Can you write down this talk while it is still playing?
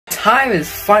time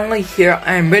is finally here.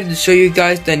 I am ready to show you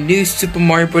guys the new Super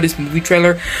Mario Bros. Movie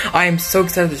trailer. I am so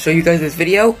excited to show you guys this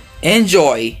video.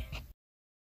 Enjoy!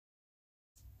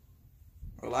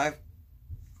 We're live?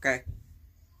 Okay.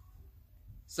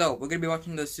 So, we're gonna be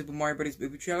watching the Super Mario Bros.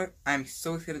 Movie trailer. I am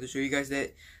so excited to show you guys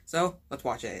that. So, let's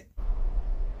watch it.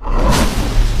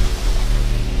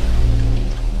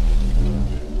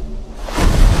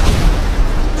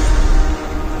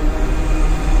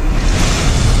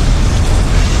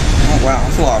 Wow,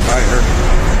 that's a lot brighter.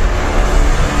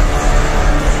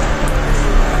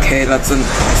 Okay, that's a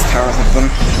nice tower or something.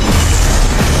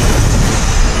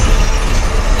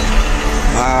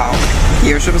 Wow. The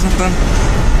airship or something?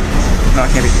 No, it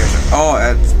can't be the airship. Oh,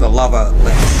 it's the lava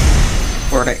link.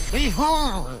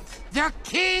 Behold, the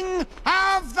king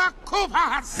of the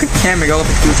Koopas! Good camera, go look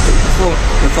at this.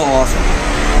 It's so awesome.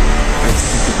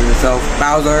 Let's do yourself.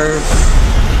 Bowser!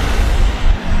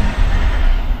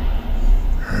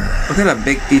 Look at that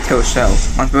big detailed shell.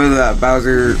 I'm supposed that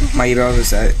Bowser might eat on the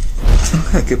set.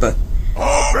 Okay, but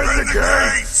open the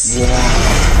gates!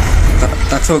 Wow.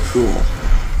 That's so cool.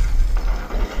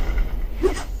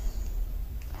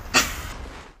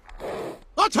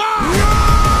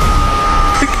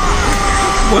 Attack!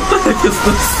 What the heck is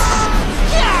this?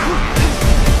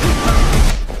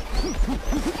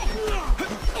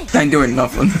 I ain't doing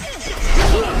nothing.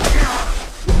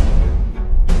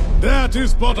 That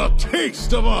is but a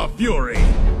taste of our fury.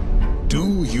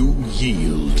 Do you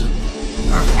yield?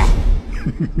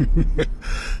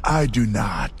 I do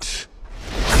not.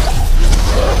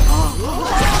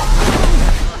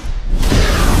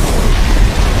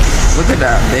 Look at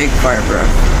that big fire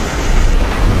breath.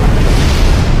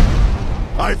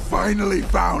 I finally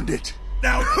found it.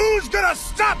 Now who's gonna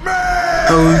stop me?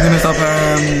 Who's gonna stop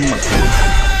him?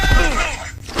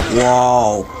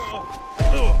 Wow.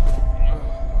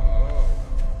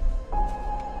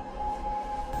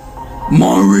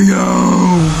 Mario!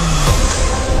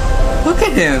 Look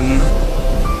at him!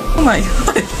 Oh my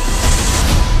god!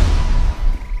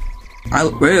 I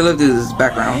really love this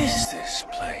background. What is this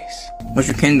place?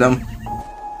 Mushroom Kingdom.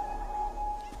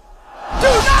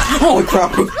 Holy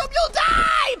crap! You'll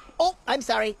die! Oh, I'm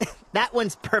sorry. That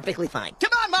one's perfectly fine.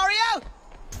 Come on, Mario!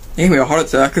 He gave me a heart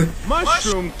attack.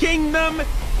 Mushroom Kingdom,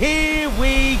 here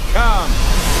we come!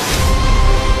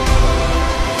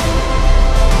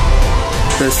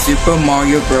 The Super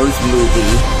Mario Bros.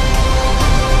 Movie.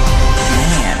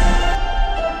 Man.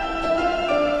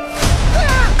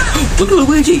 Look at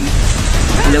Luigi!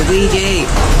 Luigi!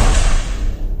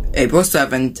 April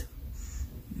 7th.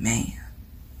 Man.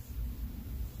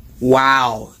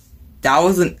 Wow. That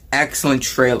was an excellent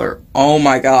trailer. Oh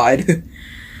my god.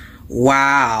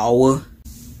 Wow.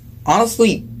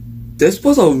 Honestly, this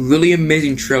was a really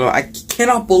amazing trailer. I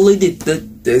cannot believe they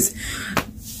did this.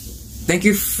 Thank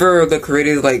you for the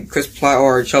creators like Chris Platt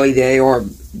or Charlie Day or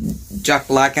Jack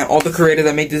Black and all the creators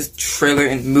that made this trailer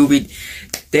and movie.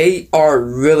 They are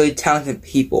really talented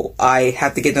people. I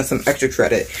have to give them some extra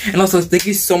credit. And also, thank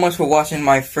you so much for watching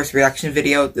my first reaction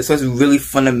video. This was really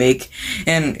fun to make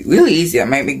and really easy. I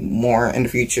might make more in the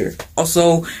future.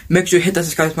 Also, make sure to hit that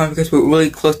subscribe button because we're really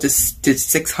close to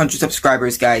 600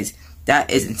 subscribers, guys. That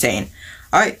is insane.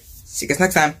 Alright, see you guys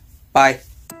next time. Bye.